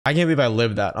I can't believe I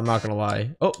lived that. I'm not gonna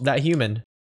lie. Oh, that human.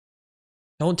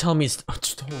 Don't tell me it's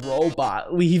just a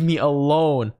robot. Leave me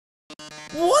alone.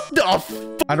 What the f?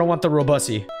 I don't want the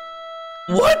robusy.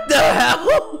 What the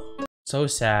hell? So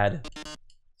sad.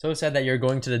 So sad that you're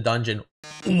going to the dungeon.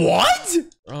 What?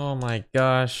 Oh my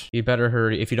gosh. You better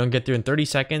hurry. If you don't get through in 30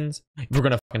 seconds, we're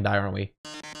gonna fucking die, aren't we?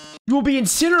 You will be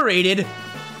incinerated.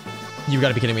 You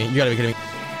gotta be kidding me. You gotta be kidding me.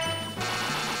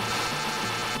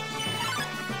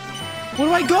 Where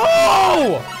do I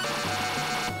go?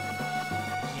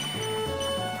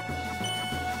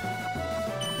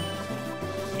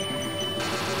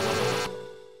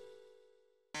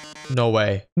 No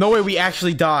way. No way we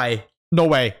actually die. No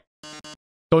way.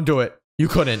 Don't do it. You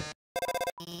couldn't.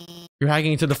 You're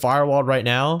hacking into the firewall right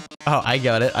now? Oh, I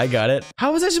got it. I got it.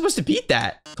 How was I supposed to beat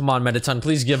that? Come on, Mettaton.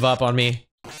 Please give up on me.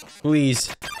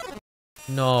 Please.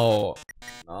 No.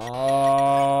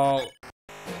 Oh.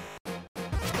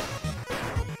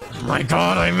 Oh my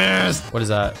god, I missed. What is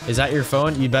that? Is that your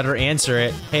phone? You better answer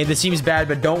it. Hey, this seems bad,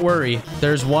 but don't worry.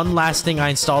 There's one last thing I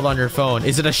installed on your phone.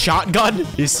 Is it a shotgun?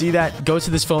 You see that? Go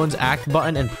to this phone's act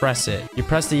button and press it. You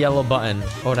press the yellow button.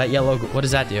 Oh, that yellow. What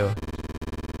does that do?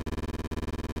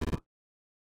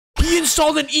 He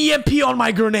installed an EMP on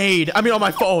my grenade. I mean, on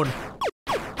my phone.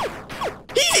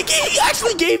 He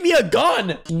actually gave me a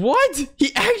gun. What?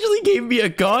 He actually gave me a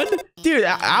gun? Dude,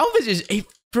 Alphys is a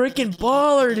freaking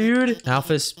baller, dude.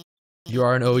 Alphys, you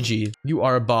are an OG. You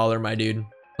are a baller, my dude.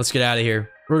 Let's get out of here.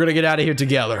 We're gonna get out of here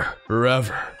together.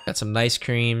 Forever. Got some nice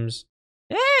creams.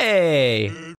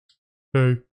 Hey!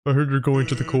 Hey, I heard you're going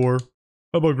to the core.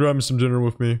 How about grabbing some dinner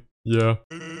with me? Yeah.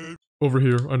 Over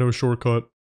here, I know a shortcut.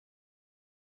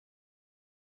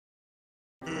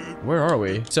 Where are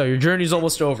we? So your journey's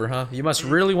almost over, huh? You must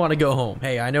really want to go home.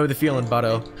 Hey, I know the feeling,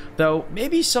 buddo. Though,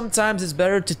 maybe sometimes it's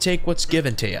better to take what's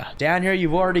given to you. Down here,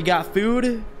 you've already got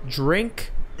food, drink,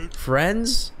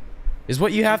 friends. Is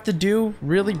what you have to do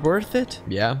really worth it?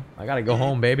 Yeah, I gotta go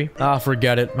home, baby. Ah,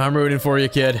 forget it. I'm rooting for you,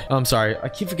 kid. I'm sorry. I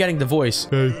keep forgetting the voice.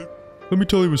 Hey, let me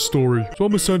tell you a story. So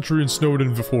I'm a sentry in snowed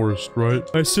in the forest, right?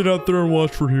 I sit out there and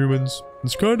watch for humans.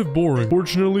 It's kind of boring.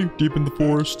 Fortunately, deep in the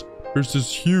forest, there's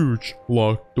this huge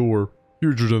locked door,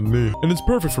 huger than me, and it's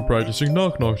perfect for practicing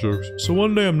knock-knock jokes. So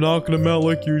one day I'm knocking them out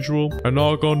like usual. I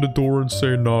knock on the door and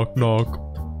say knock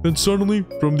knock. Then suddenly,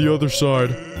 from the other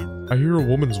side, I hear a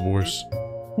woman's voice.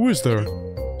 Who is there?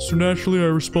 So naturally I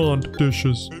respond,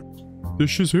 dishes.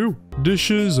 Dishes who?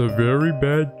 Dishes a very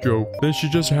bad joke. Then she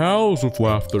just howls with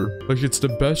laughter, like it's the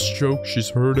best joke she's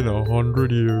heard in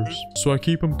 100 years. So I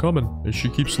keep them coming, and she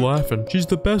keeps laughing. She's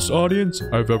the best audience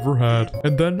I've ever had.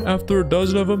 And then after a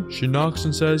dozen of them, she knocks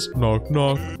and says, knock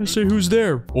knock. I say, who's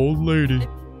there? Old lady.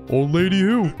 Old lady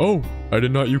who? Oh, I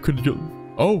did not know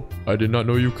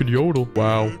you could yodel.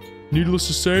 Wow. Needless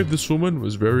to say, this woman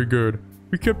was very good.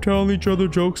 We kept telling each other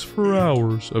jokes for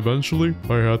hours. Eventually,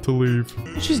 I had to leave.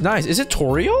 She's nice. Is it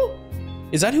Toriel?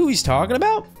 Is that who he's talking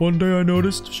about? One day I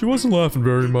noticed she wasn't laughing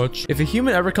very much. If a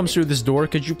human ever comes through this door,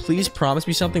 could you please promise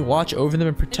me something? Watch over them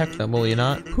and protect them, will you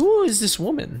not? Who is this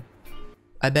woman?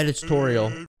 I bet it's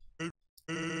Toriel.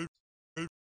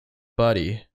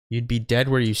 Buddy, you'd be dead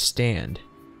where you stand.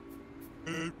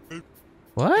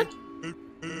 What?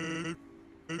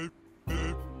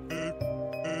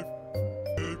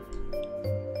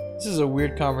 This is a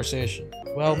weird conversation.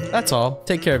 Well, that's all.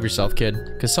 Take care of yourself, kid,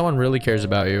 because someone really cares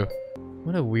about you.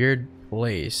 What a weird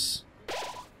place.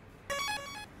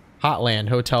 Hotland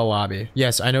hotel lobby.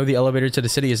 Yes, I know the elevator to the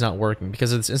city is not working.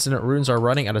 Because of this incident, runes are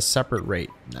running at a separate rate.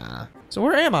 Nah. So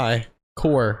where am I?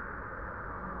 Core.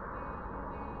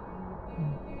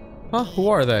 Huh? Who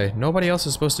are they? Nobody else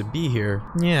is supposed to be here.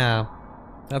 Yeah.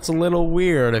 That's a little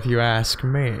weird if you ask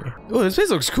me. Oh, this place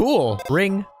looks cool.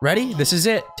 Ring. Ready? This is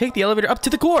it. Take the elevator up to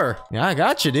the core. Yeah, I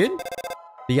got you, dude.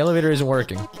 The elevator isn't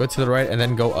working. Go to the right and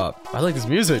then go up. I like this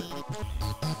music.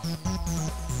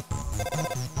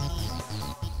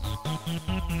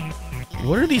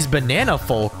 What are these banana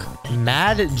folk?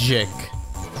 Magic.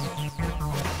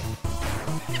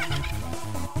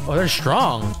 Oh, they're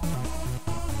strong.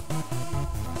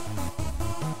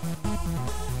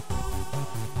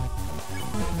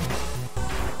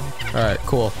 Alright,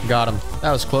 cool. Got him.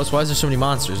 That was close. Why is there so many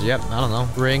monsters? Yep, I don't know.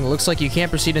 Ring. Looks like you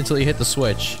can't proceed until you hit the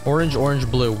switch. Orange,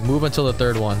 orange, blue. Move until the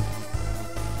third one.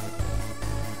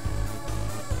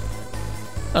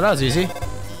 Oh, that was easy.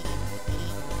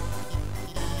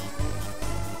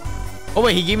 Oh,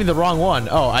 wait. He gave me the wrong one.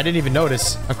 Oh, I didn't even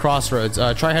notice. A crossroads.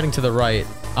 Try heading to the right.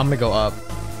 I'm gonna go up.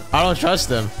 I don't trust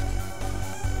him.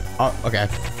 Oh, okay.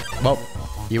 Well,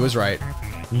 he was right.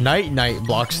 Night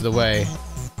blocks the way.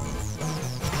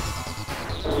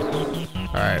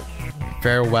 Alright.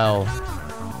 Farewell.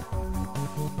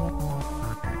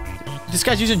 This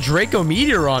guy's using Draco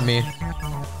Meteor on me.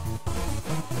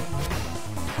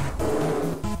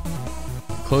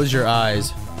 Close your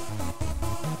eyes.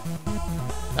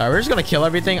 We're just gonna kill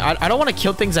everything. I don't want to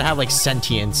kill things that have like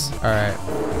sentience. All right.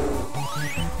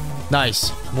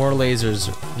 Nice. More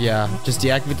lasers. Yeah. Just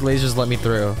deactivate the lasers. Let me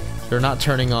through. They're not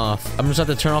turning off. I'm just have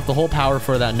to turn off the whole power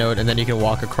for that node, and then you can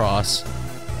walk across.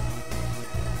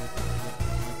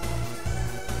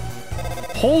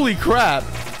 Holy crap.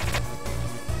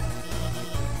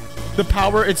 The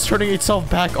power, it's turning itself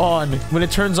back on. When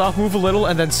it turns off, move a little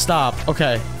and then stop.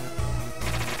 Okay.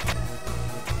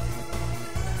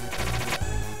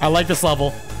 I like this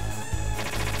level.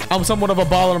 I'm somewhat of a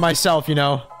baller myself, you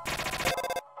know.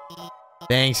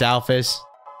 Thanks, Alphys.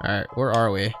 Alright, where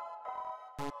are we?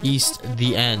 East,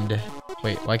 the end.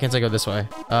 Wait, why can't I go this way?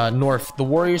 North, the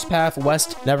warrior's path.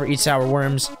 West, never eat sour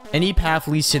worms. Any path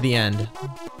leads to the end.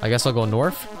 I guess I'll go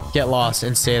north. Get lost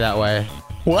and stay that way.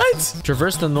 What?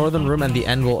 Traverse the northern room and the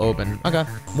end will open. Okay.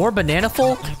 More banana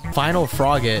folk? Final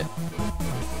frogget.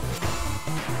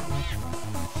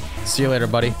 See you later,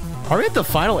 buddy. Are we at the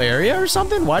final area or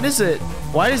something? Why does it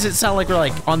sound like we're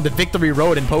like on the victory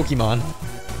road in Pokemon?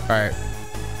 All right.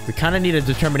 We kind of need a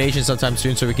determination sometime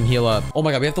soon so we can heal up. Oh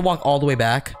my god, we have to walk all the way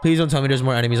back. Please don't tell me there's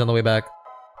more enemies on the way back.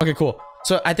 Okay, cool.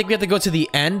 So I think we have to go to the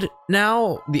end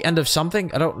now. The end of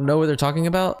something. I don't know what they're talking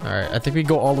about. All right, I think we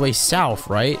go all the way south,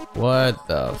 right? What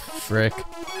the frick?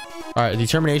 All right,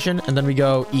 determination, and then we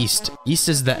go east. East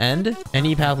is the end.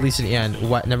 Any path leads to the end.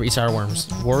 What? Never eat sour worms.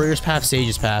 Warrior's path,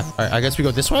 sage's path. All right, I guess we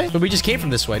go this way. But we just came from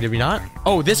this way, did we not?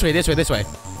 Oh, this way, this way, this way.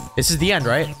 This is the end,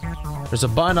 right? There's a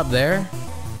button up there.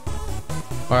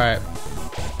 All right.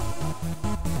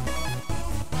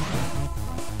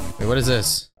 Wait, what is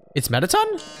this? It's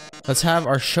Mettaton? Let's have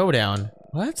our showdown.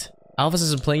 What? Alphys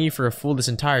has been playing you for a fool this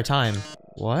entire time.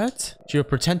 What? She'll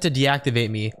pretend to deactivate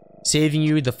me, saving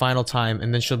you the final time,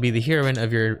 and then she'll be the heroine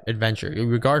of your adventure. You'll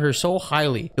regard her so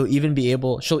highly, she'll even be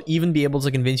able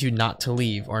to convince you not to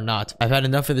leave or not. I've had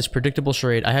enough of this predictable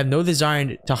charade. I have no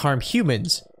desire to harm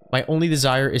humans. My only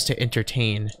desire is to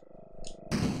entertain.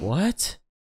 What?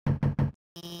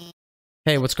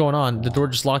 Hey, what's going on? The door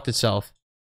just locked itself.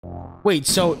 Wait,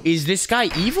 so is this guy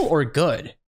evil or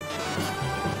good?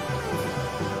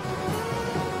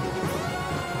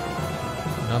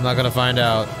 I'm not gonna find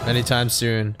out anytime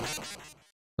soon.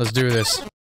 Let's do this.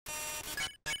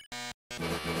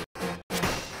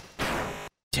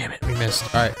 Damn it, we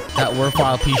missed. Alright, that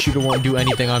worthwhile pea shooter won't do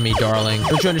anything on me, darling.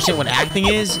 Don't you understand what acting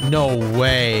is? No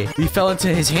way. We fell into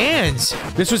his hands.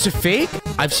 This was a fake?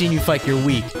 I've seen you fight, you're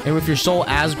weak. And with your soul,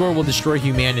 Asgore will destroy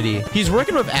humanity. He's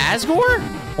working with Asgore?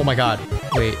 Oh my god.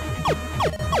 Wait.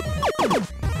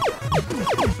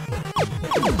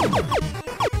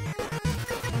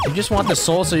 You just want the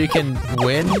soul so you can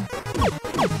win?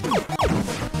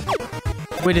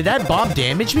 Wait, did that bomb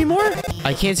damage me more?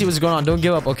 I can't see what's going on. Don't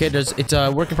give up, okay? It's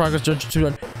a work in progress.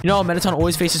 You know, Mettaton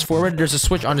always faces forward. There's a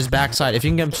switch on his backside. If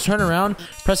you can get him to turn around,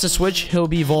 press the switch, he'll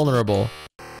be vulnerable.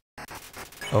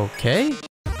 Okay.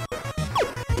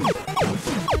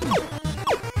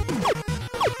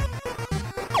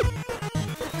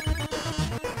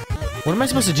 What am I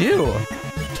supposed to do?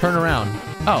 Turn around.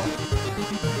 Oh.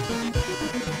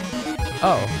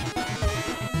 Oh.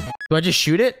 Do I just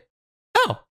shoot it?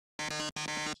 Oh.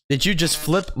 Did you just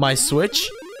flip my switch?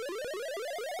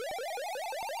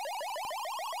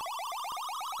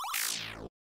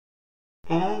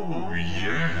 Oh,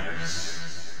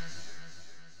 yes.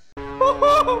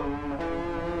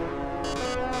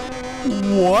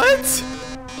 What?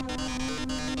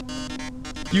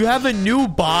 You have a new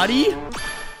body?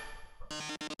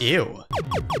 Ew.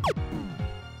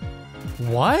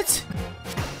 What?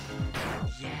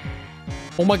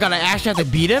 Oh my god, I actually have to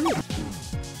beat him?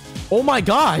 Oh my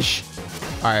gosh.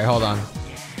 Alright, hold on.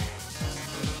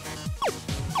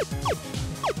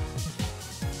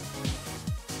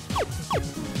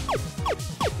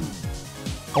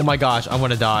 Oh my gosh, I'm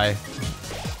gonna die.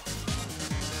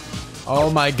 Oh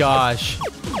my gosh.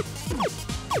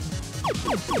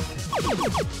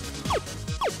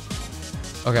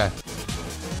 Okay.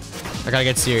 I gotta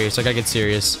get serious. I gotta get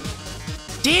serious.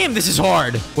 Damn, this is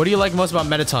hard. What do you like most about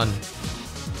Mettaton?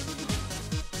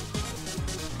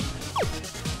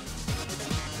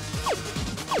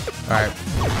 Alright.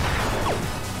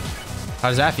 How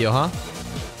does that feel, huh?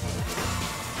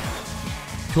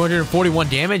 241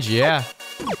 damage? Yeah.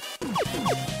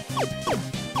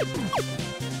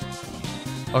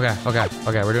 Okay, okay,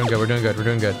 okay. We're doing good. We're doing good. We're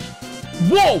doing good.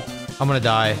 Whoa! I'm gonna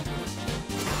die.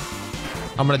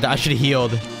 I'm gonna die. I should have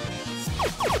healed.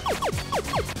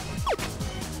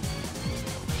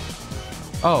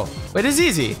 Oh, wait, it's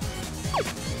easy.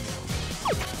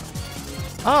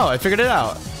 Oh, I figured it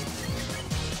out.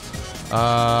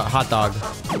 Hot dog.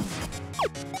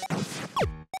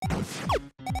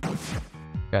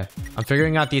 Okay, I'm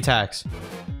figuring out the attacks.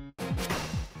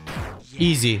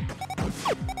 Easy.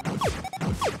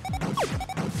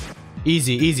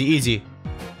 Easy, easy, easy.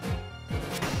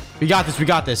 We got this, we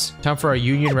got this. Time for our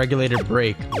union regulated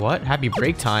break. What? Happy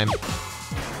break time.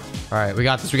 All right, we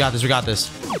got this, we got this, we got this.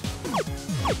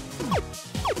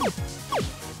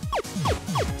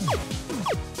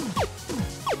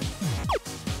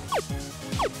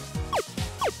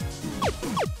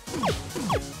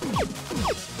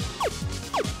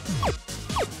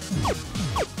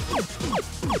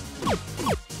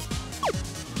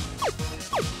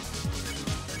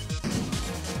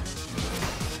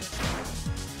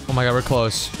 Oh my god, we're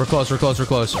close. We're close, we're close, we're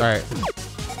close. All right.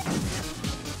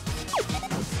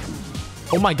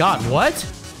 Oh my god, what?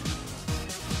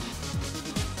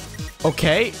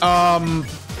 Okay,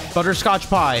 butterscotch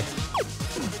pie.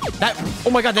 That, oh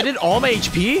my god, that did all my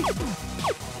HP?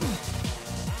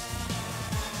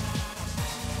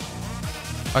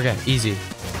 Okay, easy.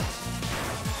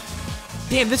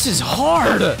 Damn, this is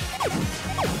hard.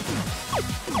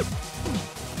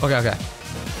 Okay, okay.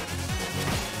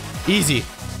 Easy.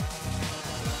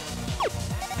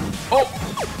 Oh!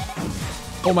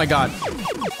 Oh my god.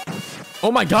 Oh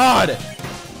my god!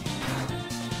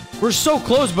 We're so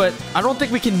close, but I don't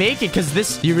think we can make it because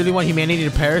this... Do you really want humanity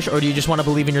to perish, or do you just want to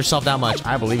believe in yourself that much?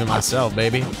 I believe in myself,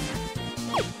 baby.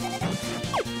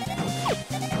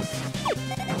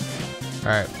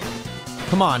 Alright.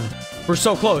 Come on. We're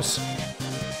so close.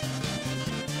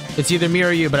 It's either me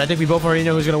or you, but I think we both already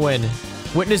know who's gonna win.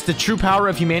 Witness the true power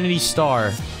of humanity's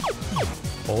star.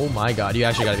 Oh my god, you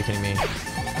actually gotta be kidding me.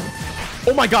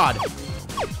 Oh my god!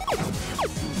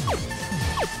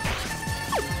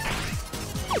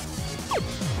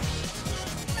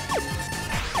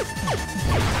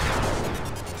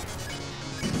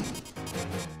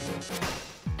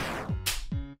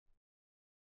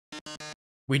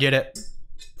 We did it.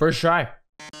 First try.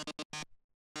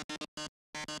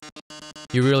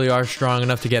 You really are strong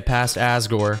enough to get past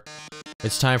Asgore.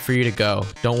 It's time for you to go.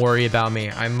 Don't worry about me.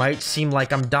 I might seem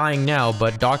like I'm dying now,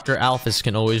 but Dr. Alphys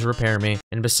can always repair me.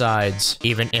 And besides,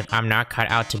 even if I'm not cut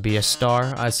out to be a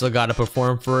star, I still gotta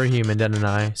perform for a human, didn't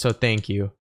I? So thank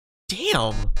you.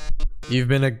 Damn! You've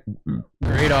been a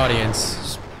great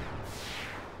audience.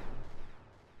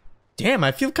 Damn,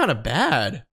 I feel kind of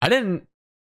bad. I didn't...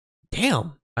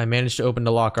 Damn. I managed to open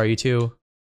the lock. Are you too?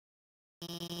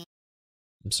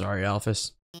 I'm sorry,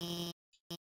 Alphys.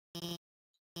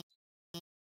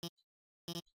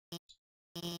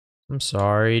 I'm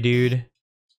sorry, dude.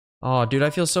 Oh, dude, I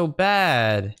feel so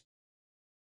bad.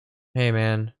 Hey,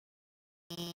 man.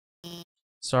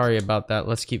 Sorry about that.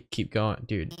 Let's keep going,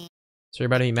 dude. Sorry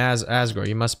about Asgore.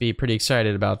 You must be pretty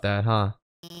excited about that, huh?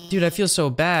 Dude, I feel so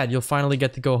bad. You'll finally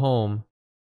get to go home.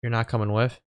 You're not coming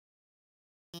with?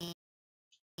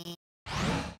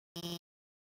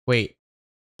 Wait.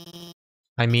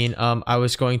 I mean, I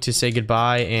was going to say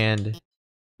goodbye and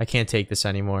I can't take this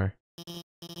anymore.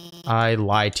 I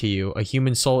lied to you. A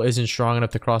human soul isn't strong enough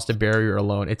to cross the barrier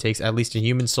alone. It takes at least a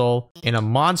human soul and a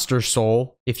monster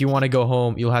soul. If you want to go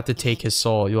home, you'll have to take his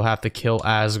soul. You'll have to kill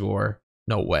Asgore.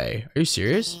 No way. Are you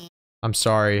serious? I'm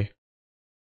sorry.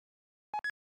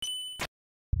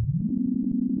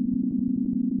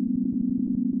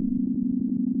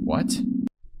 What?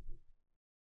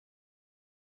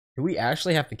 Do we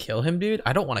actually have to kill him, dude?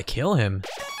 I don't want to kill him.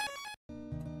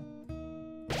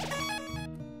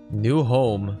 New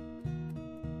home.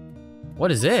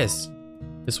 What is this?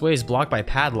 This way is blocked by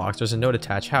padlocks. There's a note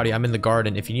attached. Howdy, I'm in the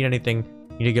garden. If you need anything,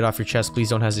 you need to get off your chest. Please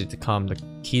don't hesitate to come. The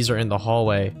keys are in the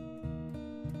hallway.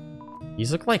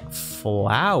 These look like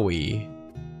Flowey.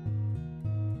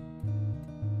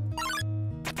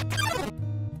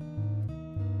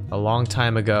 A long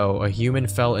time ago, a human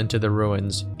fell into the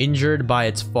ruins. Injured by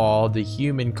its fall, the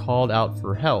human called out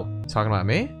for help. Talking about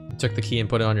me? You took the key and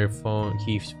put it on your phone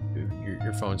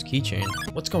your phone's keychain.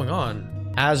 What's going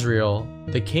on? Azrael,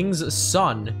 the king's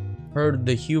son, heard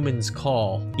the human's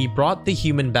call. He brought the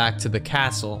human back to the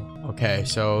castle. Okay,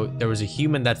 so there was a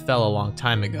human that fell a long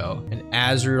time ago, and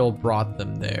Azrael brought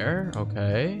them there.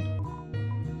 Okay.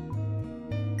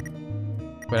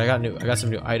 Wait, I got some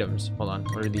new items. Hold on.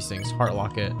 What are these things? Heart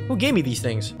locket. Who gave me these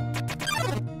things?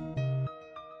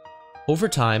 Over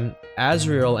time,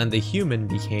 Azrael and the human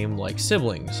became like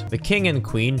siblings. The king and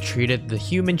queen treated the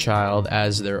human child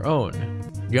as their own.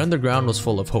 The underground was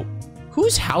full of hope.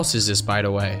 Whose house is this, by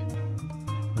the way?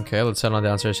 Okay, let's head on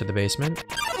downstairs to the basement.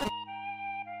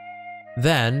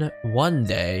 Then, one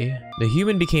day, the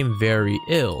human became very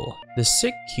ill. The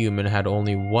sick human had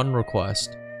only one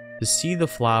request, to see the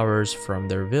flowers from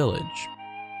their village.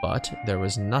 But there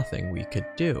was nothing we could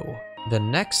do. The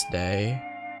next day,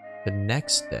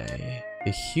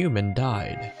 the human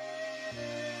died.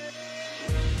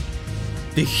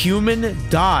 The human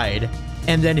died,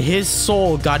 and then his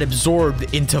soul got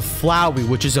absorbed into Flowey,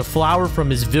 which is a flower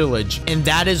from his village, and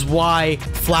that is why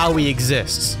Flowey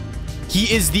exists.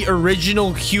 He is the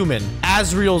original human,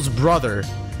 Azriel's brother.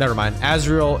 Never mind.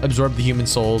 Azriel absorbed the human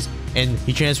souls, and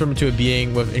he transformed into a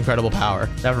being with incredible power.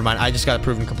 Never mind. I just got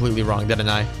proven completely wrong, didn't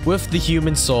I? With the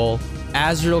human soul,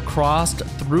 Azriel crossed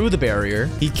through the barrier.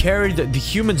 He carried the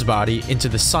human's body into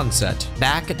the sunset,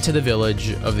 back to the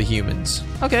village of the humans.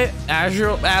 Okay,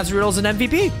 Azriel's an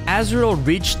MVP. Azriel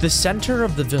reached the center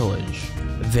of the village.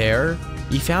 There,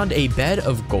 he found a bed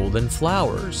of golden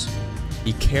flowers.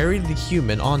 He carried the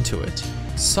human onto it.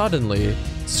 Suddenly,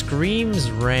 screams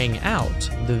rang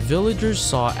out. The villagers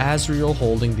saw Azriel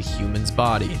holding the human's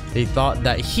body. They thought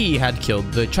that he had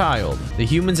killed the child. The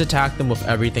humans attacked them with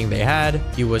everything they had.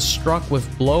 He was struck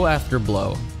with blow after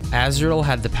blow. Azriel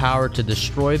had the power to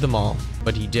destroy them all,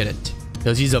 but he didn't.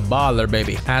 Because he's a baller,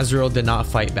 baby. Azriel did not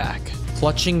fight back.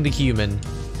 Clutching the human,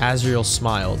 Azriel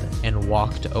smiled and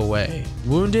walked away.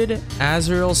 Wounded,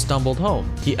 Azriel stumbled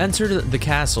home. He entered the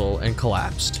castle and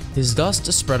collapsed. His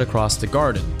dust spread across the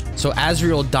garden. So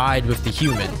Azriel died with the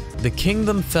human. The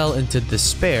kingdom fell into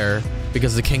despair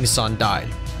because the king's son died.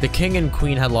 The king and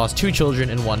queen had lost 2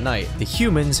 children in one night. The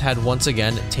humans had once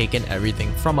again taken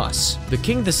everything from us. The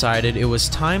king decided it was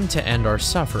time to end our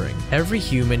suffering. Every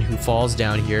human who falls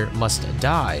down here must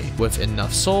die. With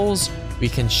enough souls, we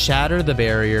can shatter the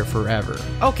barrier forever.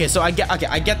 Okay, so I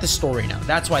get the story now.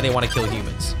 That's why they want to kill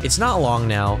humans. It's not long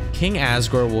now. King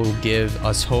Asgore will give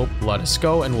us hope, let us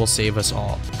go, and will save us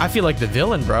all. I feel like the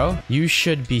villain, bro. You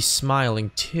should be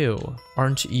smiling too.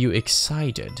 Aren't you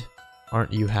excited?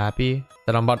 Aren't you happy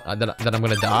that I'm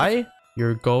gonna die?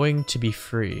 You're going to be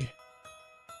free.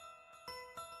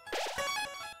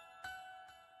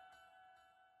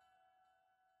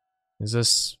 Is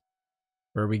this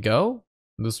where we go?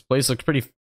 This place looks pretty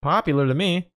popular to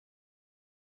me.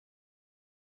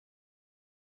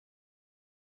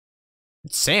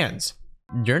 It's Sans.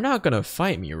 You're not gonna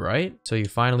fight me, right? So you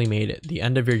finally made it. The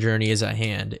end of your journey is at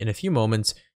hand. In a few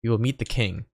moments, you will meet the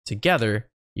king. Together,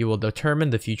 you will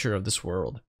determine the future of this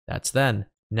world. That's then.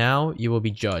 Now, you will be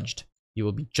judged. You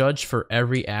will be judged for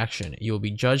every action. You will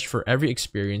be judged for every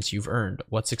experience you've earned.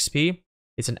 What's XP?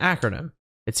 It's an acronym.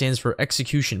 It stands for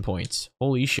execution points.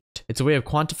 Holy shit. It's a way of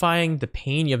quantifying the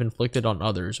pain you have inflicted on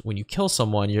others. When you kill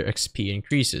someone, your XP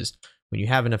increases. When you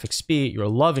have enough XP, your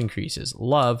love increases.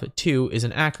 Love, too, is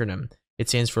an acronym. It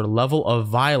stands for level of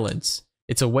violence.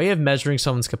 It's a way of measuring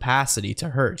someone's capacity to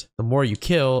hurt. The more you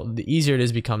kill, the easier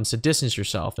it becomes to distance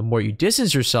yourself. The more you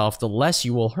distance yourself, the less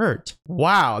you will hurt.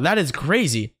 Wow, that is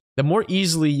crazy. The more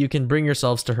easily you can bring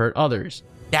yourselves to hurt others.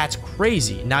 That's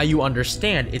crazy. Now you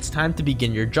understand. It's time to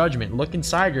begin your judgment. Look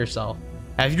inside yourself.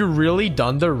 Have you really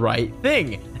done the right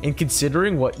thing? And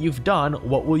considering what you've done,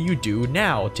 what will you do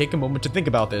now? Take a moment to think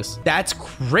about this. That's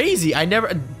crazy. I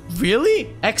never... Really?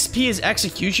 XP is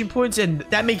execution points? And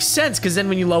that makes sense, because then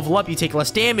when you level up, you take less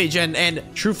damage. And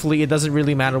truthfully, it doesn't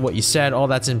really matter what you said. All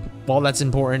that's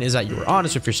important is that you were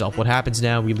honest with yourself. What happens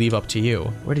now, we leave up to you.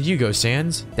 Where did you go,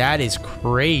 Sans? That is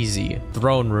crazy.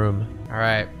 Throne room. All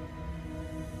right.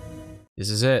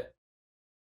 This is it.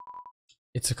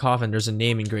 It's a coffin. There's a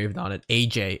name engraved on it.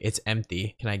 AJ. It's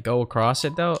empty. Can I go across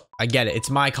it, though? I get it. It's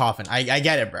my coffin. I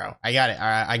get it, bro. I got it. All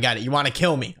right. I got it. You want to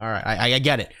kill me. All right. I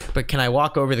get it. But can I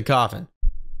walk over the coffin?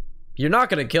 You're not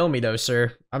going to kill me, though,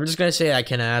 sir. I'm just going to say I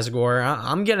can, Asgore.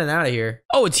 I'm getting out of here.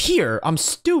 Oh, it's here. I'm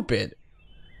stupid.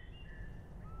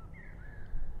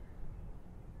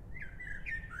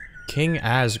 King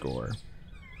Asgore.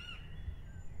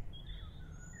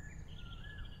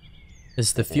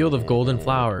 It's the field of golden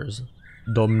flowers.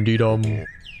 Dum-dee-dum.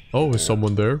 Oh, is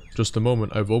someone there? Just a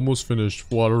moment. I've almost finished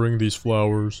watering these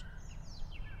flowers.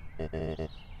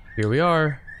 Here we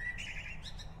are.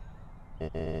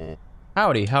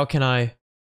 Howdy, how can I...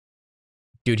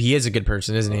 Dude, he is a good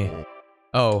person, isn't he?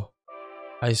 Oh.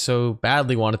 I so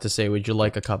badly wanted to say, would you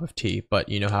like a cup of tea? But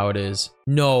you know how it is.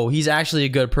 No, he's actually a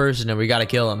good person and we gotta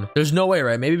kill him. There's no way,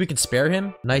 right? Maybe we can spare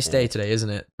him? Nice day today, isn't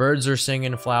it? Birds are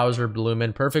singing, flowers are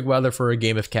blooming. Perfect weather for a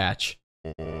game of catch.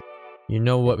 You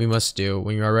know what we must do.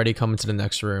 When you're already coming to the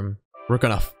next room, we're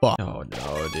gonna fuck. Oh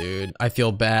no, dude. I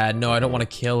feel bad. No, I don't want to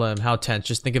kill him. How tense.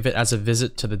 Just think of it as a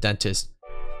visit to the dentist.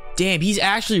 Damn, he's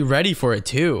actually ready for it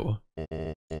too.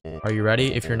 Are you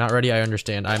ready? If you're not ready, I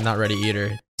understand. I'm not ready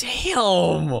either.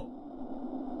 Damn!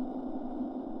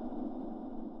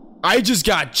 I just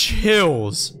got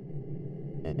chills.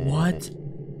 What?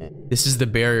 This is the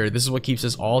barrier. This is what keeps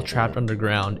us all trapped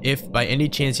underground. If by any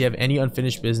chance you have any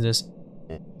unfinished business,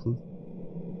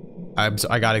 I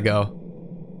gotta go.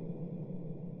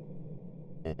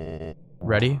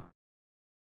 Ready?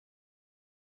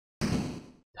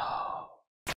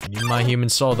 You need my human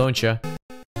soul, don't you?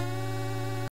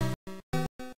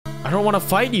 I don't want to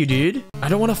fight you, dude. I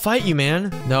don't want to fight you, man.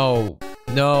 No.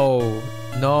 No.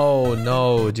 No.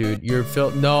 No, dude. You're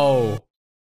no.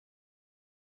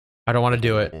 I don't want to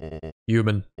do it.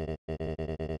 Human.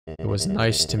 It was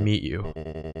nice to meet you.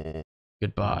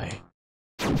 Goodbye.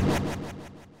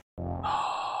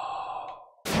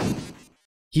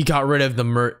 He got rid of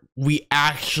the we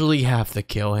actually have to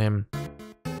kill him.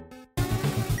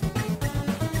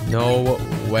 No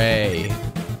way.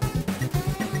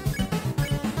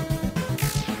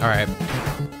 Alright.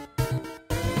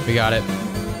 We got it.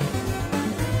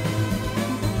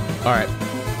 Alright.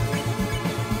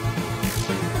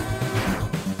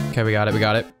 Okay, we got it. We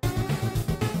got it.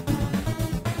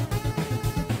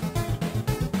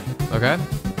 Okay.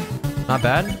 Not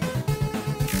bad.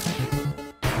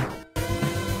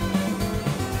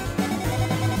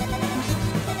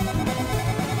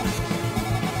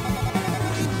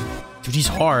 Dude, he's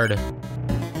hard.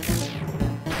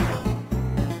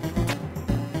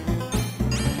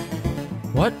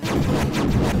 What?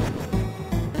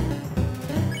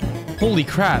 Holy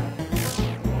crap.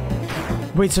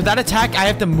 Wait, so that attack, I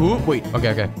have to move? Wait,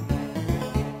 okay.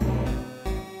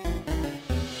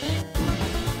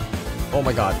 Oh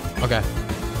my god. Okay.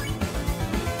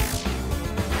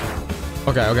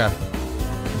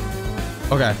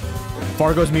 Okay.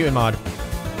 Fargo's mutant mod.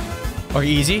 Okay,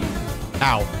 easy.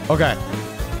 Ow. Okay.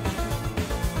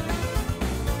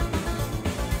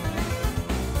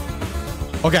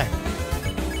 Okay.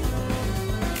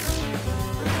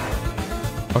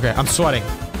 Okay, I'm sweating.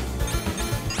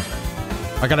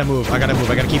 I gotta move. I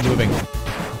gotta keep moving.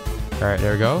 Alright,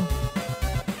 there we go.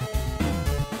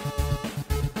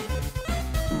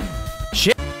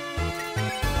 Shit.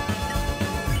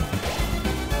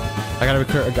 I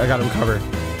gotta recover.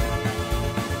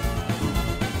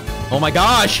 Oh my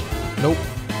gosh! Nope.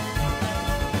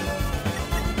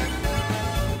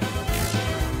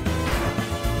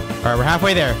 Alright, we're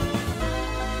halfway there.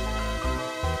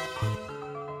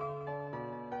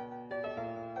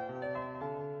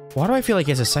 Why do I feel like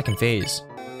he has a second phase?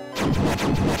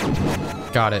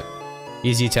 Got it.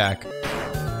 Easy attack.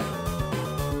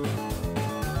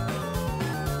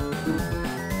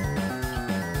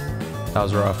 That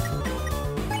was rough.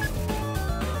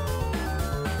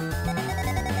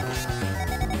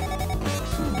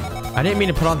 I didn't mean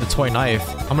to put on the toy knife.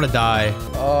 I'm gonna die.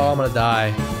 Oh, I'm gonna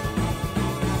die.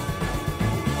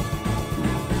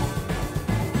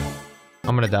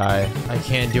 I'm gonna die. I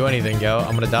can't do anything, yo.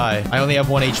 I'm gonna die. I only have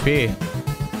 1 HP.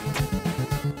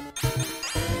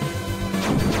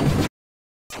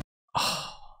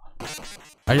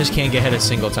 I just can't get hit a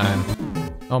single time.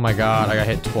 Oh my god, I got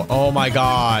hit twice. Oh my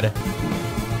god.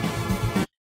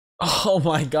 Oh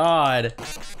my god.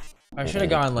 I should have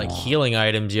gotten like healing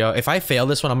items, yo. If I fail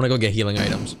this one, I'm gonna go get healing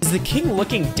items. Is the king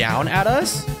looking down at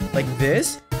us? Like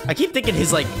this? I keep thinking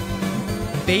his like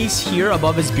face here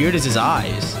above his beard is his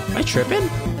eyes. Am I tripping?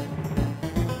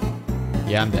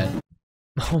 Yeah, I'm dead.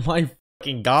 Oh my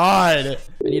fucking god.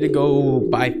 I need to go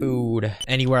buy food.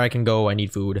 Anywhere I can go, I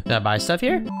need food. Did I buy stuff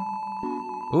here?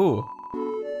 Ooh.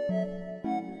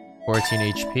 14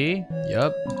 HP.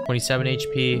 Yup. 27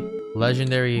 HP.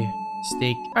 Legendary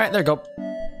steak. Alright, there we go.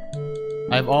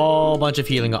 I have all bunch of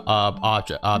healing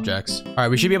objects. All right,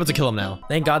 we should be able to kill him now.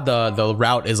 Thank God the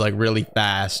route is like really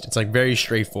fast. It's like very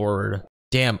straightforward.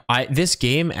 Damn, this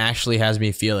game actually has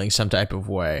me feeling some type of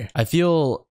way. I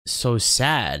feel so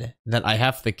sad that I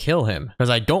have to kill him because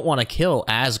I don't want to kill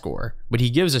Asgore, but he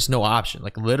gives us no option.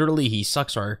 Like literally he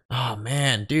sucks our, oh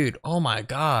man, dude, oh my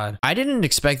god. I didn't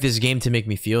expect this game to make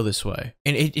me feel this way.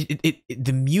 And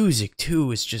the music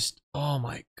too is just, oh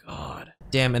my god.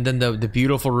 Damn, and then the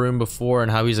beautiful room before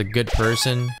and how he's a good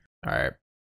person. All right,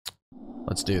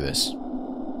 let's do this.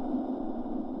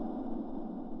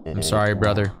 I'm sorry,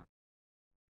 brother.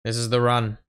 This is the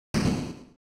run.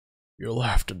 You'll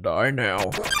have to die now.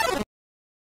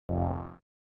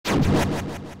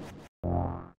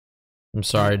 I'm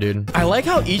sorry, dude. I like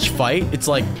how each fight, it's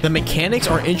like the mechanics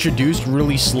are introduced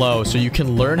really slow so you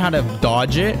can learn how to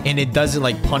dodge it and it doesn't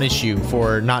like punish you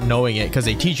for not knowing it because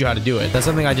they teach you how to do it. That's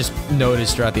something I just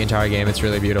noticed throughout the entire game. It's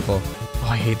really beautiful. Oh,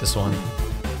 I hate this one.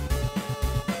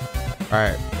 All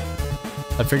right.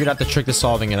 I figured out the trick to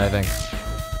solving it, I think.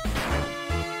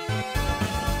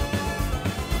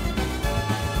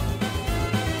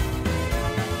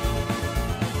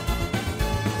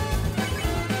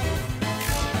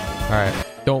 right.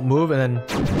 Don't move and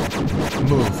then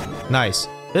move. Nice.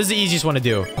 This is the easiest one to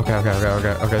do. Okay.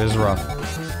 This is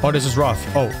rough. Oh, this is rough.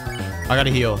 Oh, I gotta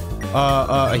heal.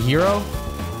 A hero?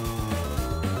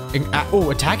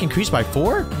 Oh, attack increased by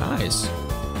 4? Nice.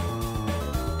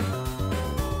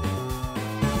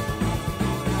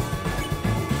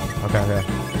 Okay.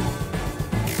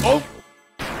 Oh!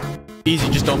 Easy,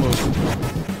 just don't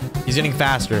move. He's getting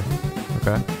faster.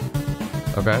 Okay.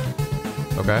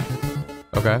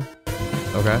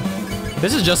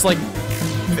 This is just like...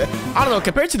 I don't know,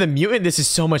 compared to the mutant, this is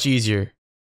so much easier.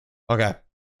 Okay.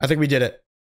 I think we did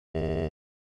it.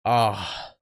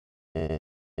 Ah.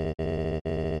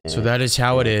 So that is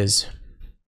how it is.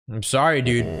 I'm sorry,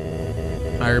 dude.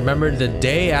 I remembered the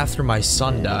day after my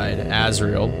son died,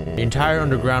 Azrael. The entire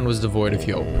underground was devoid of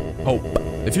hope.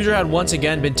 The future had once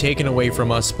again been taken away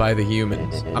from us by the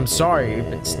humans. I'm sorry,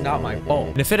 but it's not my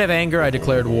fault. In a fit of anger, I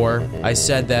declared war. I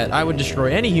said that I would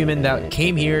destroy any human that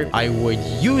came here. I would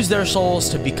use their souls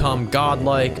to become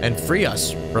godlike and free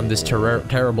us from this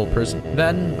terrible prison.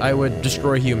 Then I would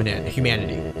destroy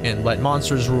humanity and let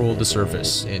monsters rule the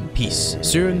surface in peace.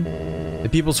 Soon, the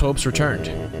people's hopes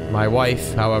returned. My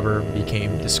wife, however,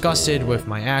 became disgusted with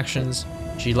my actions.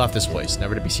 She left this place,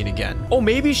 never to be seen again. Oh,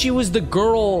 maybe she was the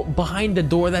girl behind the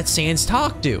door that Sans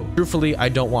talked to. Truthfully, I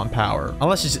don't want power.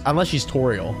 Unless she's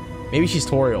Toriel. Maybe she's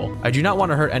Toriel. I do not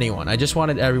want to hurt anyone. I just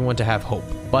wanted everyone to have hope.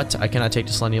 But I cannot take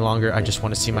this any longer. I just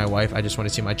want to see my wife. I just want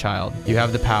to see my child. You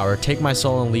have the power. Take my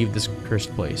soul and leave this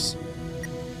cursed place.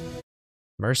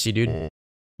 Mercy, dude.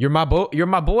 You're my boy.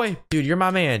 Dude, you're my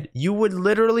man. You would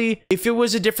literally, if it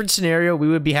was a different scenario, we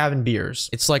would be having beers.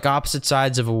 It's like opposite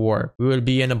sides of a war. We would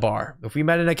be in a bar. If we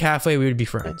met in a cafe, we would be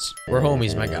friends. We're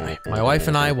homies, my guy. My wife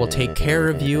and I will take care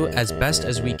of you as best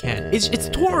as we can. It's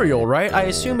Toriel, right? I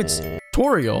assume it's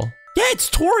Toriel. Yeah, it's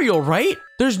Toriel, right?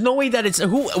 There's no way that it's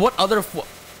what other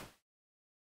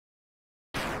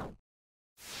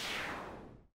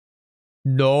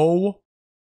No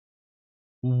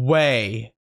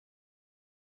way.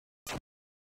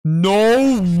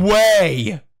 No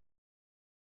way!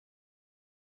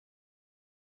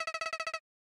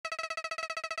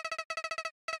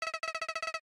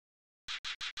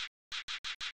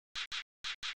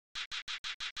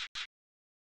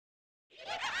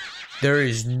 There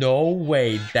is no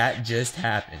way that just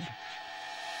happened.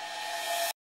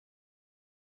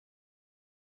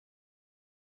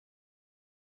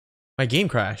 My game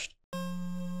crashed.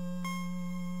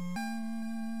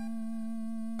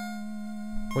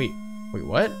 Wait,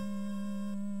 what?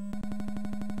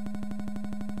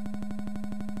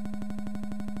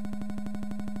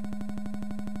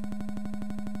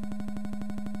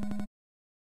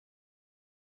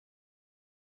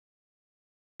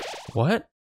 What?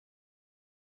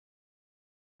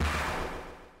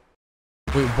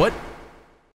 Wait, what?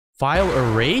 File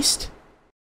erased?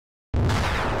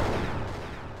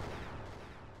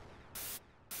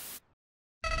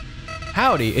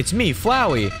 Howdy, it's me,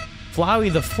 Flowey.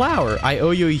 Flowey the Flower, I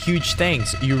owe you a huge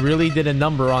thanks. You really did a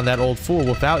number on that old fool.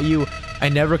 Without you, I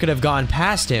never could have gotten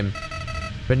past him.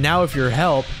 But now with your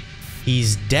help,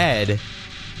 he's dead.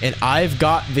 And I've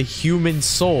got the human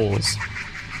souls.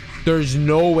 There's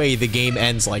no way the game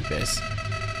ends like this.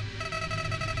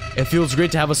 It feels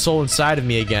great to have a soul inside of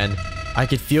me again. I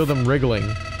could feel them wriggling.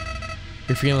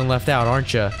 You're feeling left out,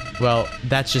 aren't you? Well,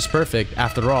 that's just perfect.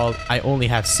 After all, I only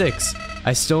have 6.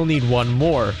 I still need 1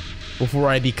 more. Before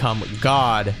I become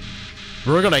God.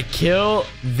 We're gonna kill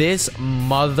this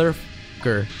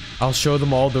motherfucker. I'll show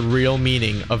them all the real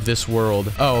meaning of this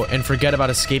world. Oh, and forget about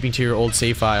escaping to your old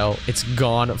save file. It's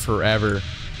gone forever.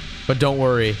 But don't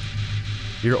worry.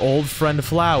 Your old friend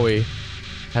Flowey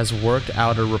has worked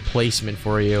out a replacement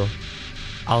for you.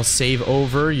 I'll save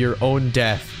over your own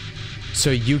death.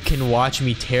 So you can watch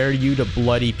me tear you to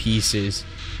bloody pieces.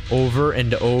 Over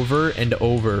and over and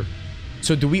over.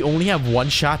 So do we only have 1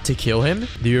 shot to kill him?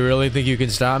 Do you really think you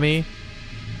can stop me?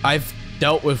 I've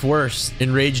dealt with worse.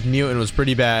 Enraged Mutant was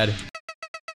pretty bad.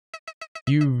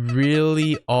 You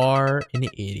really are an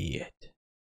idiot.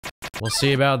 We'll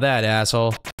see about that,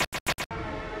 asshole.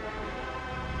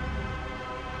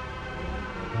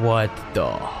 What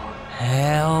the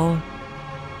hell?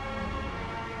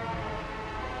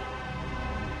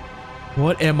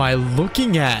 What am I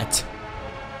looking at?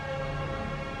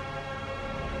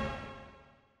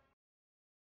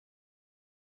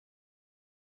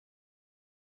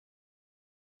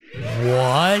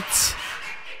 What?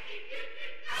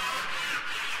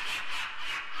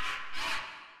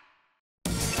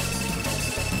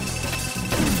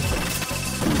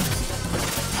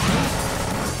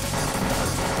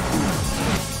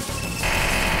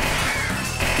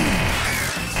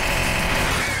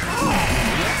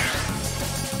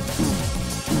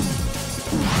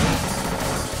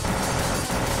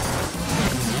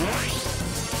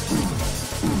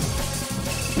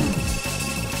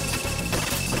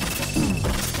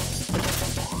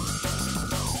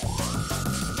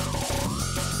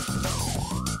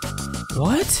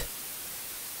 What?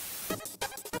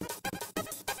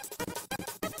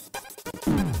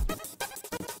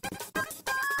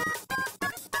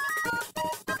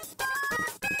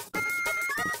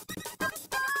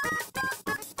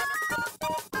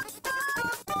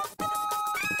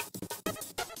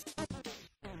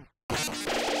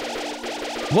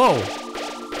 Whoa.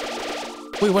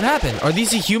 Wait, what happened? Are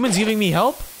these the humans giving me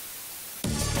help?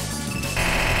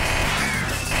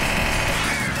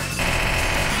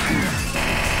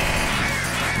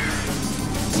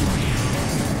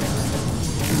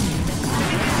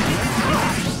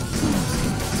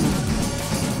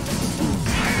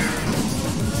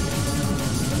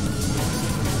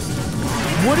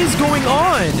 What is going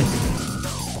on?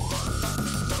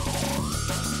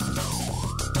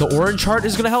 The orange heart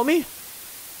is gonna help me?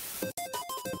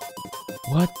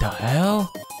 What the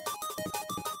hell?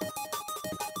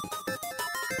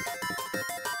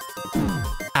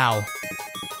 Ow.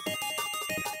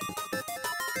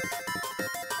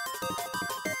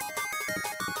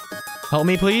 Help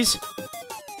me, please.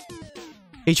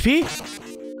 HP?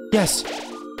 Yes.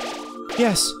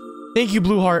 Yes. Thank you,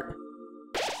 blue heart.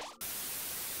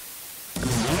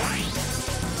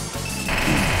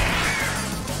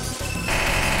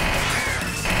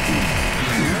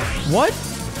 What?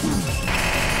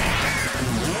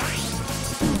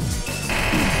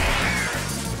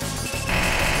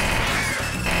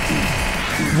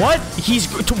 What? He's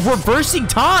reversing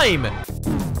time!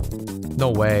 No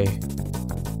way.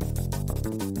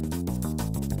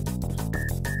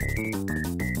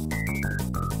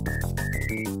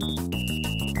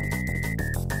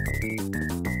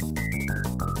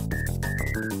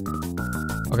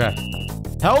 Okay.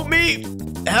 Help me!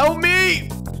 Help me!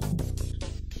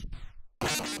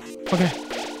 Okay.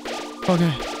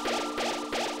 Okay.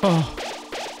 Oh.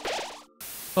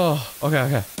 Oh, okay,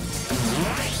 okay.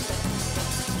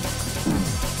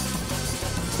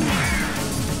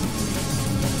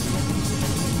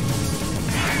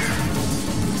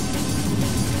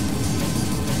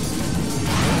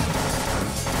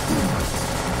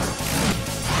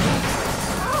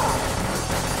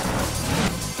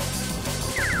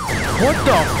 What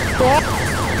the fuck?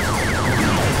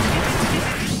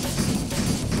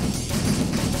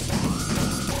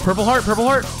 Purple heart, purple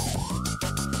heart.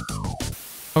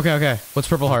 Okay, okay. What's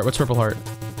purple heart? What's purple heart?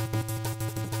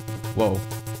 Whoa.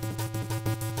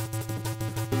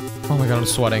 Oh my god, I'm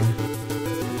sweating.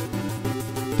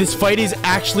 This fight is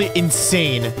actually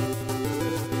insane.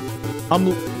 Oh,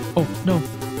 no.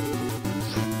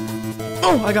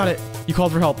 Oh, I got it. You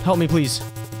called for help. Help me, please.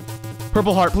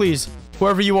 Purple heart, please.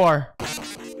 Whoever you are.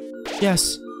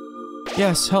 Yes.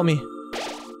 Yes, help me.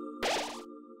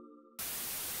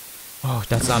 Oh,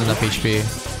 that's not enough HP.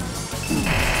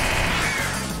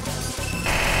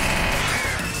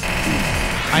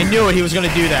 I knew it, he was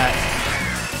gonna do that.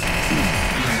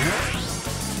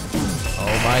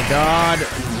 Oh my god.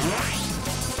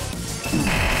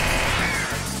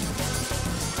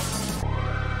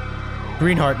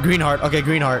 Green heart, green heart. Okay,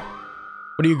 green heart.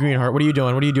 What are you, green heart? What are you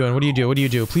doing? What are you doing? What do you do? What do you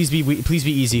do? Please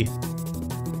be easy.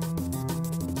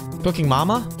 Cooking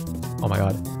mama? Oh my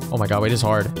god. Oh my god, wait, it's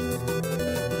hard.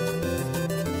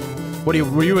 What are you,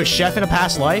 were you a chef in a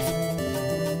past life?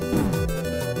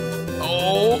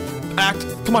 Oh, act.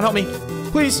 Come on, help me.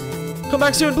 Please. Come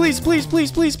back soon. Please, please,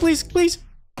 please, please, please, please.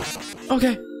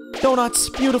 Okay. Donuts.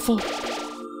 Beautiful.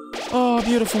 Oh,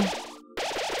 beautiful.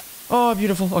 Oh,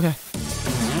 beautiful. Okay.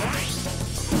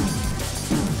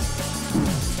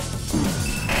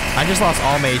 I just lost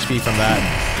all my HP from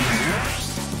that.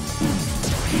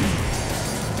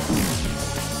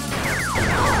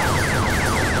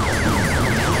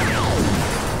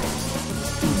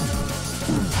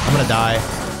 I'm gonna die.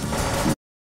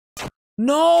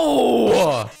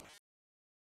 No!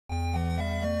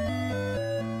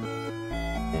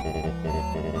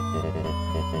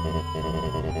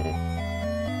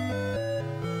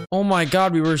 Oh my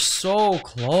god, we were so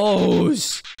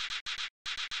close.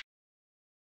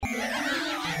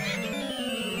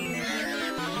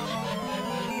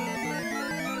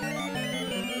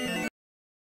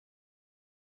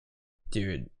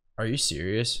 Dude, are you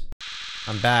serious?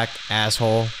 I'm back,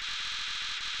 asshole.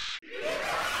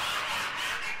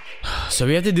 So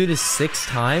we have to do this 6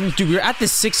 times? Dude, we're at the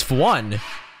 6th one.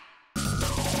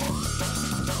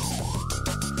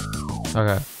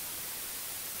 Okay.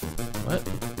 What?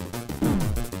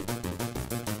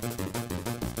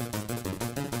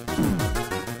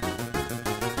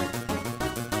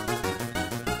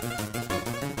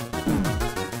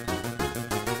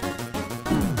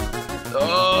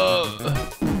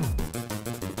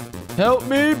 Help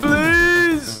me,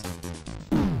 please!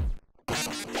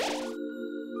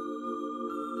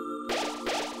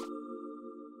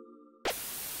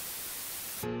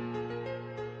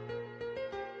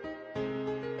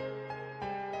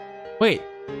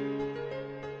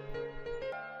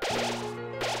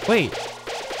 Wait,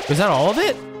 was that all of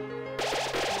it?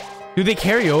 Do they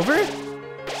carry over?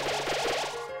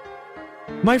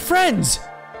 My friends!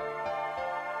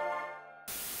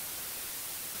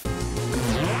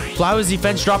 Flowers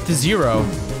defense dropped to 0.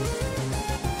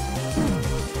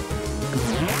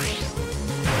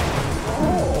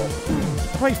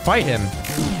 How do I fight him?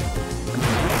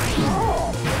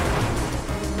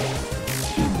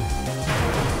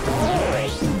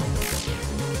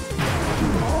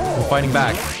 We're fighting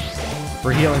back.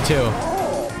 We're healing too.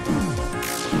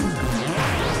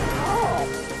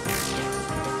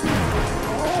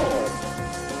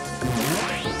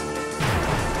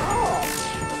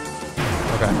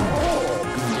 Okay.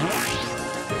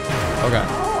 Okay.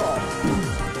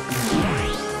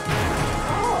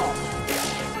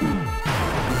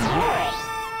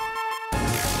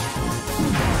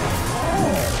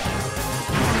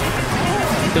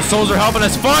 The souls are helping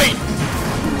us fight!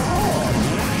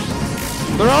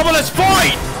 They're helping us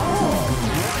fight!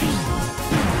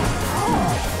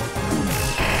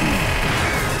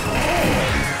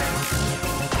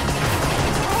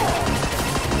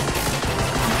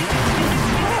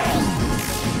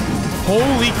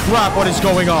 Holy crap, what is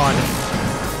going on?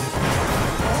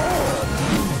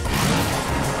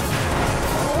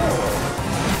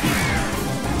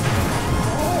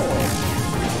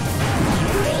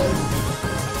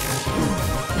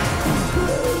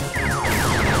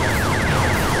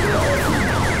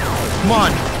 Come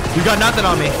on, you got nothing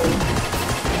on me.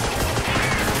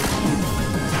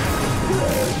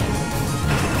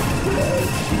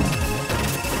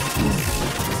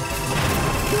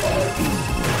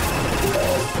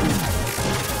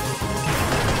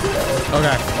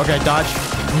 Okay, okay, dodge.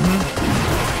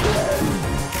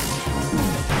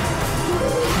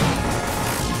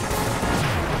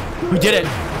 We did it.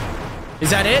 Is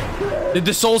that it? Did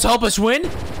the souls help us win?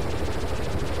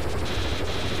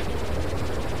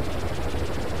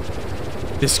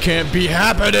 This can't be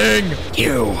happening!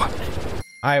 You!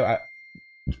 I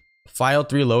File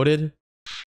 3 loaded?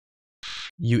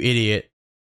 You idiot.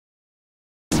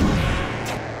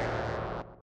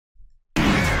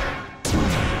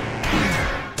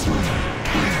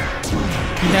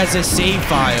 He has a save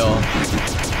file.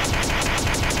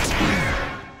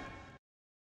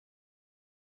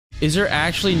 Is there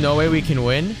actually no way we can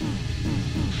win?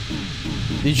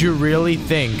 Did you really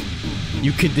think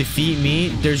you could defeat me?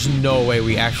 There's no way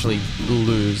we actually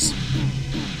lose.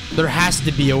 There has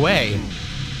to be a way.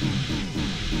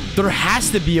 There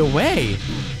has to be a way.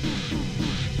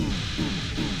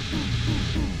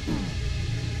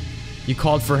 You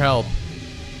called for help.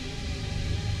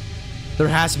 There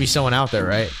has to be someone out there,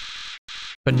 right?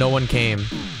 But no one came.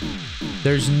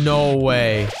 There's no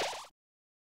way.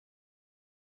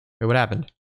 Wait, what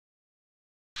happened?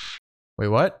 Wait,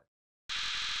 what?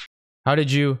 How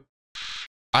did you...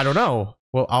 I don't know.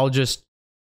 Well, I'll just...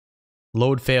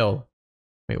 Load fail.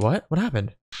 Wait, what? What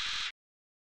happened?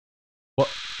 What?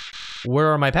 Where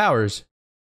are my powers?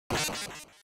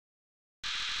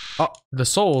 Oh, the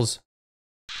souls.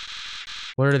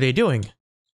 What are they doing?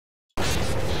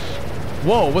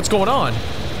 Whoa, what's going on?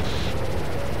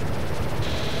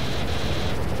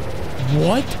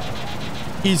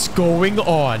 What is going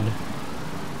on?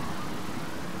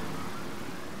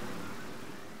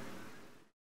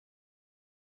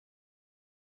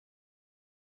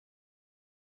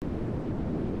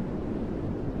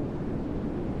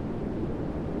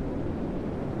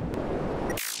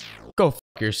 Go f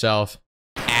yourself,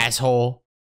 asshole.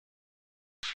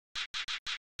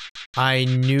 I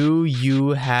knew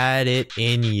you had it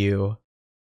in you.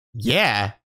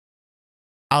 Yeah.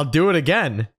 I'll do it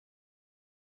again.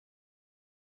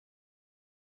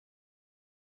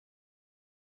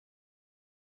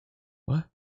 What?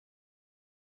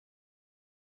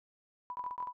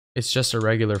 It's just a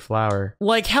regular flower.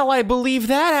 Like hell I believe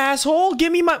that, asshole.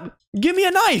 Give me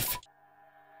a knife.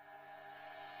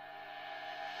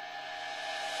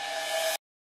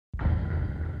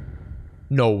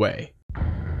 No way.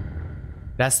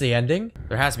 That's the ending?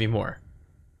 There has to be more.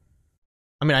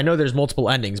 I mean, I know there's multiple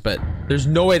endings, but there's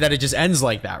no way that it just ends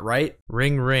like that, right?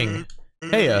 Ring, ring.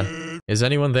 Hey, is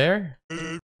anyone there?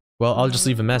 Well, I'll just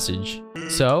leave a message.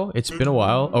 So, it's been a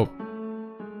while. Oh.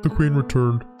 The queen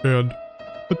returned and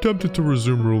attempted to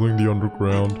resume ruling the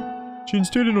underground. She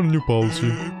instated a new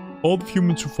policy. All the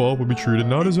humans who fought would be treated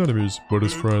not as enemies, but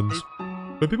as friends.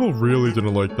 But people really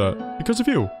didn't like that, because of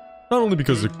you. Not only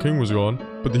because the king was gone,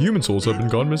 but the human souls have been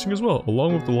gone missing as well,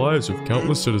 along with the lives of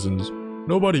countless citizens.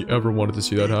 Nobody ever wanted to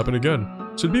see that happen again,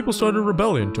 so the people started a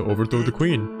rebellion to overthrow the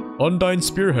queen. Undyne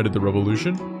spearheaded the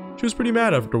revolution. She was pretty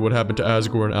mad after what happened to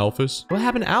Asgore and Alphys. What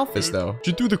happened to Alphys, though?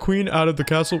 She threw the queen out of the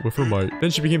castle with her might.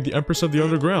 Then she became the Empress of the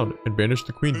Underground and banished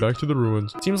the queen back to the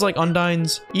ruins. Seems like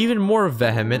Undyne's even more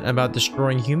vehement about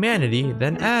destroying humanity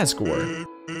than Asgore.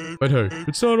 But hey,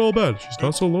 it's not all bad. She's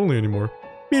not so lonely anymore.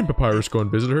 Me and Papyrus go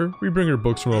and visit her. We bring her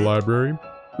books from the library.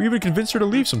 We even convince her to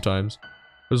leave sometimes.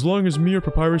 As long as me or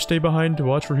Papyrus stay behind to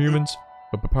watch for humans.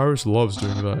 But Papyrus loves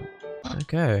doing that.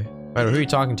 Okay. Right, who are you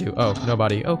talking to? Oh,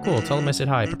 nobody. Oh, cool. Tell them I said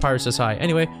hi. Papyrus says hi.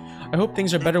 Anyway, I hope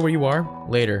things are better where you are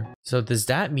later. So does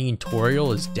that mean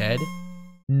Toriel is dead?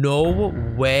 No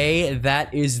way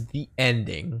that is the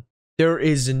ending. There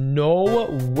is no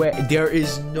way. There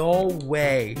is no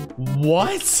way.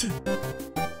 What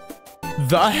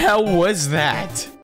the hell was that?